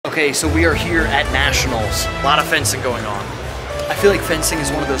Okay, so we are here at Nationals. A lot of fencing going on. I feel like fencing is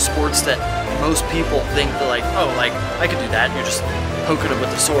one of those sports that most people think that like, oh, like, I could do that. You're just poking them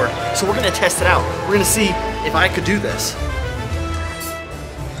with the sword. So we're gonna test it out. We're gonna see if I could do this.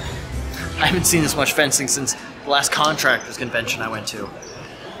 I haven't seen this much fencing since the last contractors convention I went to.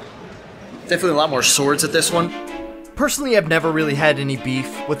 Definitely a lot more swords at this one. Personally, I've never really had any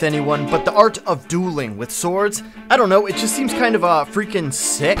beef with anyone, but the art of dueling with swords, I don't know, it just seems kind of freaking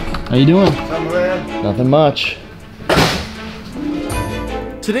sick. How you doing? Nothing much.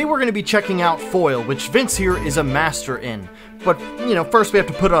 Today we're going to be checking out foil, which Vince here is a master in. But, you know, first we have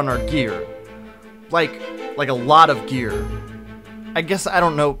to put on our gear. Like a lot of gear. I guess I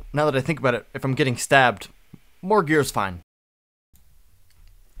don't know, now that I think about it, if I'm getting stabbed. More gear's fine.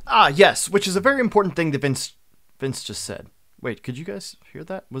 Ah, yes, which is a very important thing that Vince just said. Wait, could you guys hear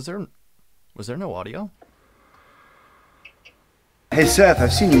that? Was there no audio? Hey Seth,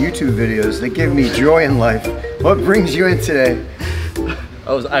 I've seen your YouTube videos. They give me joy in life. What brings you in today?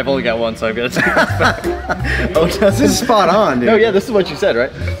 Oh, I've only got one, so I've got to take this back. Oh, this is spot on, dude. No, yeah, this is what you said,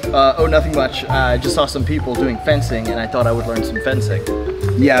 right? Oh, nothing much. I just saw some people doing fencing, and I thought I would learn some fencing.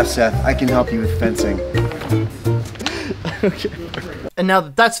 Yeah, Seth, I can help you with fencing. Okay. And now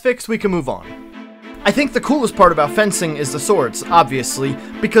that that's fixed, we can move on. I think the coolest part about fencing is the swords, obviously,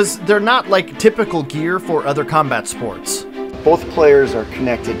 because they're not like typical gear for other combat sports. Both players are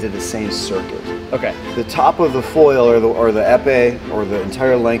connected to the same circuit. Okay. The top of the foil, or the epee, or the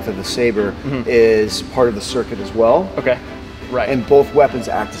entire length of the saber, is part of the circuit as well. Okay. Right. And both weapons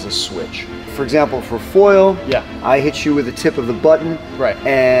act as a switch. For example, for foil, yeah, I hit you with the tip of the button, right,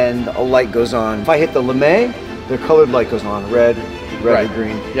 and a light goes on. If I hit the lame, the colored light goes on, red right, or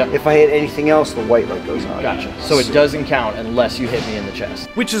green. Yep. If I hit anything else, the white light goes on. Gotcha. So it doesn't count unless you hit me in the chest.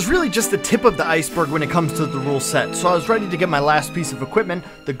 Which is really just the tip of the iceberg when it comes to the rule set. So I was ready to get my last piece of equipment,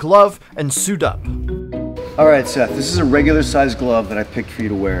 the glove, and suit up. All right, Seth, this is a regular size glove that I picked for you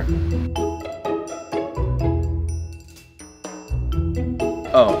to wear.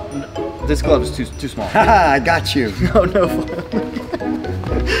 Oh, no, this glove is too small. Haha, I got you. No.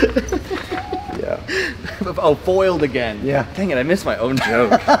 Yeah. Oh, foiled again. Yeah. Dang it, I missed my own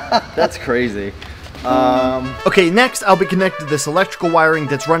joke. That's crazy. Okay, next I'll be connected to this electrical wiring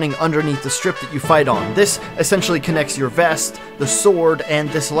that's running underneath the strip that you fight on. This essentially connects your vest, the sword, and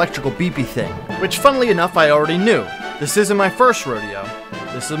this electrical beepy thing. Which, funnily enough, I already knew. This isn't my first rodeo.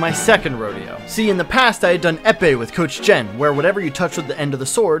 This is my second rodeo. See, in the past I had done epee with Coach Jen, where whatever you touch with the end of the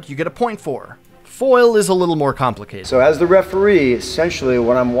sword, you get a point for. Foil is a little more complicated. So as the referee, essentially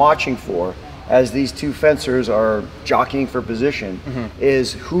what I'm watching for, as these two fencers are jockeying for position,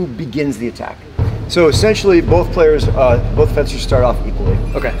 is who begins the attack. So essentially both fencers start off equally.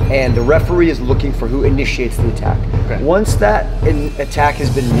 Okay. And the referee is looking for who initiates the attack. Okay. Once that attack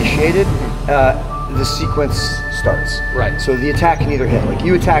has been initiated, the sequence starts. Right. So the attack can either hit, like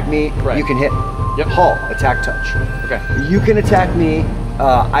you attack me, right, you can hit. Yep. Halt, attack, touch. Okay. You can attack me,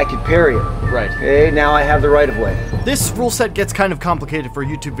 I could parry it. Right. Okay, now I have the right of way. This rule set gets kind of complicated for a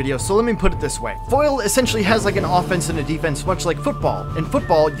YouTube video, so let me put it this way. Foil essentially has like an offense and a defense, much like football. In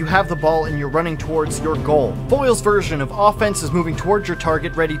football, you have the ball and you're running towards your goal. Foil's version of offense is moving towards your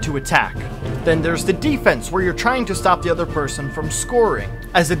target, ready to attack. Then there's the defense, where you're trying to stop the other person from scoring.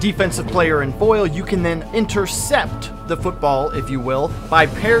 As a defensive player in foil, you can then intercept the football, if you will, by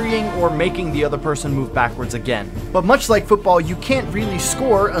parrying or making the other person move backwards again. But much like football, you can't really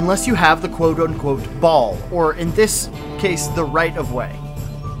score unless you have the quote-unquote ball, or in this case, the right of way.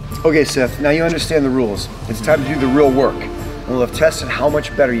 Okay, Seth, now you understand the rules. It's time to do the real work. And we'll have tested how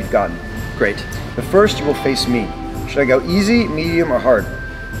much better you've gotten. Great. But first, you will face me. Should I go easy, medium, or hard?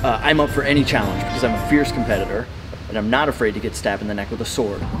 I'm up for any challenge because I'm a fierce competitor, and I'm not afraid to get stabbed in the neck with a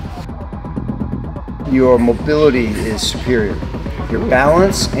sword. Your mobility is superior. Your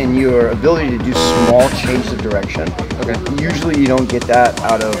balance and your ability to do small changes of direction. Okay. Usually you don't get that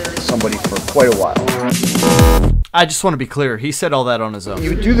out of somebody for quite a while. I just want to be clear, he said all that on his own.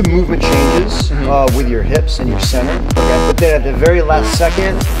 You do the movement changes with your hips and your center, but then at the very last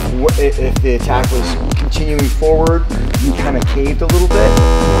second, if the attack was continuing forward, you kind of caved a little bit.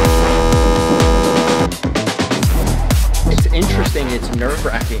 It's interesting, it's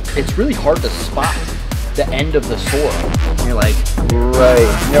nerve-wracking. It's really hard to spot the end of the sword. You're like, right,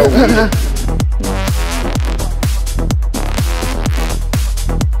 no.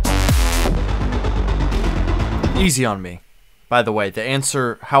 Easy on me. By the way, the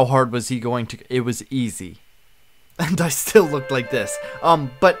answer, how hard was he going to... It was easy. And I still looked like this.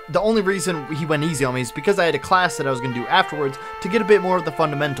 But the only reason he went easy on me is because I had a class that I was going to do afterwards to get a bit more of the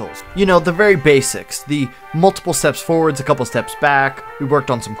fundamentals. You know, the very basics. The multiple steps forwards, a couple steps back. We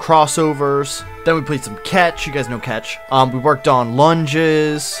worked on some crossovers. Then we played some catch. You guys know catch. We worked on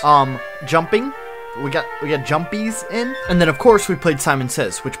lunges. Jumping. We got jumpies in. And then, of course, we played Simon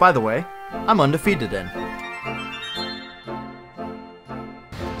Says, which, by the way, I'm undefeated in.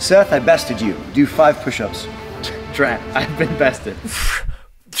 Seth, I bested you. Do 5 push-ups. Drat, I've been bested.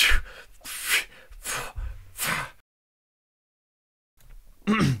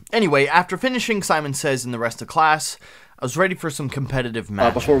 Anyway, after finishing Simon Says in the rest of class, I was ready for some competitive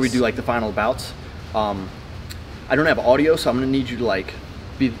matches. Before we do like the final bouts, I don't have audio, so I'm gonna need you to like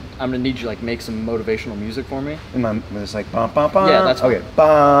make some motivational music for me. It's like bum bum bum. Yeah, that's okay.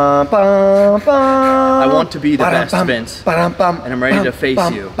 Bum bum bum. I want to be the best, Vince, and I'm ready to face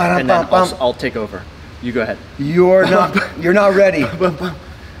you, and then I'll take over. You go ahead. You're not ready.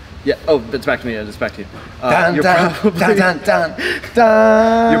 Yeah. Oh, it's back to me. It's back to you.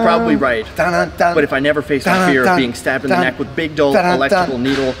 You're probably right. But if I never face my fear of being stabbed in the neck with big dull electrical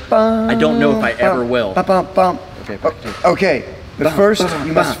needle, I don't know if I ever will. Okay. Okay. But first,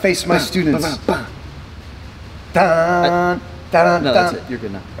 you must face my students. No, that's it. You're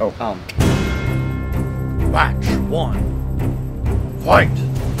good now. Oh. Match 1. Fight!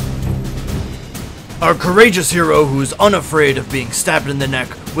 Our courageous hero, who is unafraid of being stabbed in the neck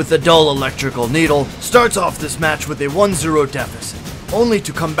with a dull electrical needle, starts off this match with a 1-0 deficit, only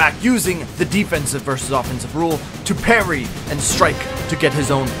to come back using the defensive versus offensive rule to parry and strike to get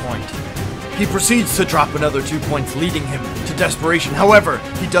his own point. He proceeds to drop another 2 points, leading him to desperation. However,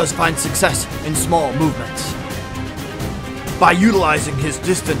 he does find success in small movements. By utilizing his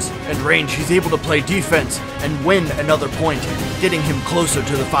distance and range, he's able to play defense and win another point, getting him closer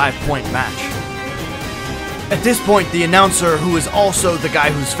to the 5-point match. At this point, the announcer, who is also the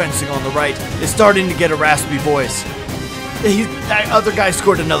guy who's fencing on the right, is starting to get a raspy voice. That other guy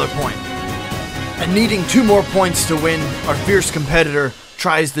scored another point. And needing 2 more points to win, our fierce competitor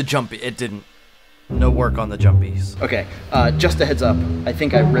tries the jumpy. It didn't. No work on the jumpies. Okay, just a heads up. I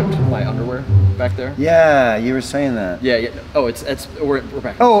think I ripped my underwear back there. Yeah, you were saying that. Yeah. Oh, we're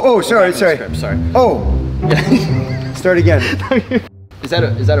back. Sorry. Sorry. Oh. Yeah. Start again. Is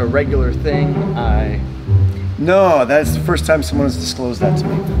that a regular thing? No, that's the first time someone has disclosed that to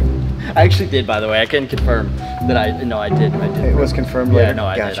me. I actually did, by the way. I can confirm that I did. It was confirmed later? Yeah, no,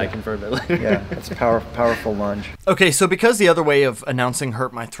 I Gotcha. did. I confirmed it later. Yeah, that's a powerful lunge. Okay, so because the other way of announcing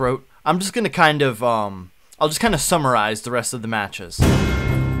hurt my throat, I'm just gonna kind of, I'll just kind of summarize the rest of the matches.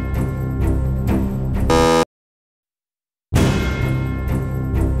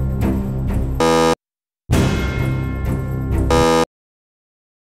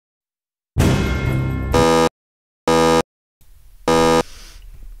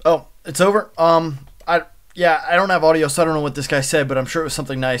 Oh, it's over. I don't have audio, so I don't know what this guy said, but I'm sure it was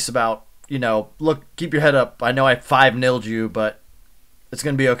something nice about, you know, look, keep your head up. I know I 5-0'd you, but it's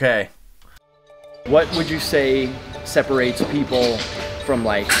gonna be okay. What would you say separates people from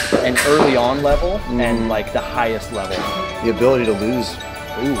like an early on level and like the highest level? The ability to lose.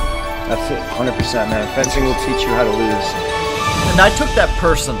 Ooh. That's it, 100%, man. Fencing will teach you how to lose. And I took that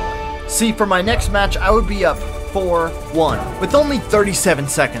personally. See, for my next match, I would be up 4-1, with only 37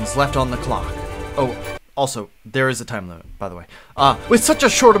 seconds left on the clock. Oh, also, there is a time limit, by the way. With such a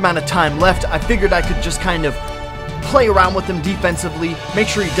short amount of time left, I figured I could just kind of play around with him defensively, make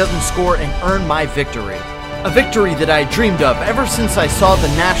sure he doesn't score, and earn my victory. A victory that I dreamed of ever since I saw the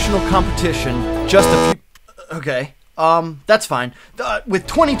national competition just a few... Okay, that's fine. With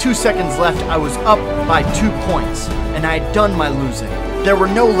 22 seconds left, I was up by 2 points, and I had done my losing. There were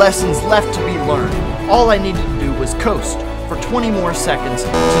no lessons left to be learned. All I needed to do was coast for 20 more seconds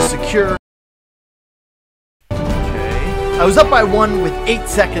to secure... Okay. I was up by 1 with 8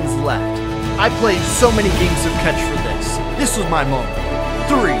 seconds left. I played so many games of catch for this. This was my moment.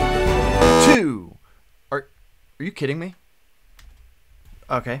 3, 2... Are you kidding me?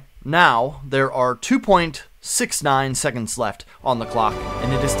 Okay. Now, there are 2.69 seconds left on the clock,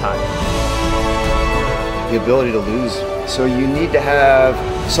 and it is tied. The ability to lose. So you need to have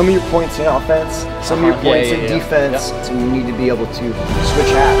some of your points in offense, some of your points in defense, so you need to be able to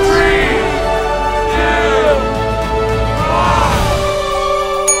switch hats. 3,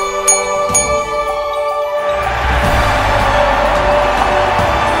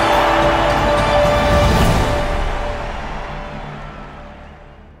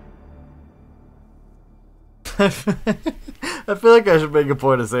 2, I feel like I should make a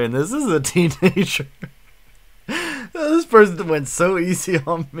point of saying this is a teenager. This person went so easy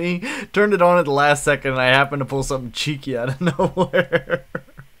on me. Turned it on at the last second, and I happened to pull something cheeky out of nowhere.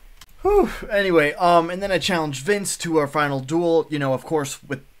 Whew. Anyway, and then I challenged Vince to our final duel. You know, of course,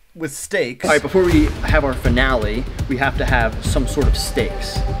 with stakes. All right, before we have our finale, we have to have some sort of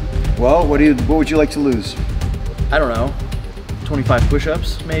stakes. Well, what would you like to lose? I don't know, 25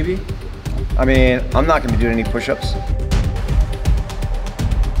 push-ups, maybe? I mean, I'm not going to be doing any push-ups.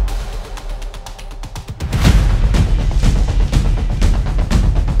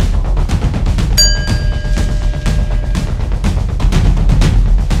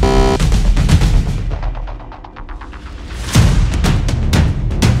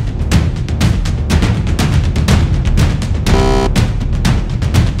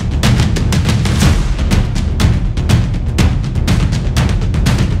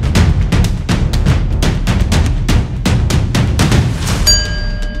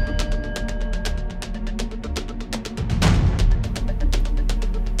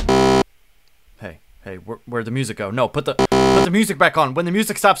 Hey, where'd the music go? No, put the music back on. When the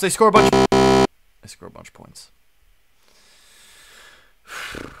music stops, they score a bunch. They score a bunch of points.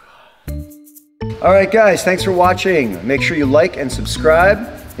 All right, guys, thanks for watching. Make sure you like and subscribe.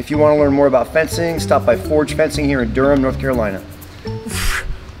 If you want to learn more about fencing, stop by Forge Fencing here in Durham, North Carolina.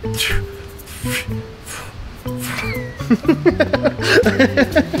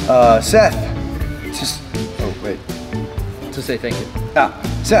 Seth, just, oh wait. To say thank you.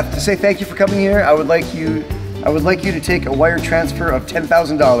 Seth, to say thank you for coming here, I would like you to take a wire transfer of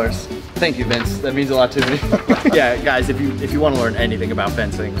 $10,000. Thank you, Vince. That means a lot to me. Yeah, guys, if you want to learn anything about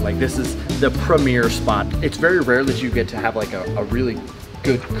fencing, like this is the premier spot. It's very rare that you get to have like a really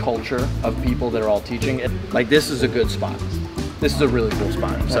good culture of people that are all teaching it. Like this is a good spot. This is a really cool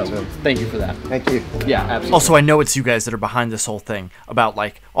spot. So thank you for that. Thank you. Yeah, absolutely. Also, I know it's you guys that are behind this whole thing about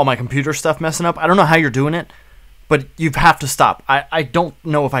like all my computer stuff messing up. I don't know how you're doing it, but you have to stop. I don't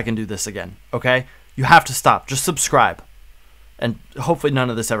know if I can do this again, okay? You have to stop. Just subscribe. And hopefully none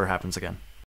of this ever happens again.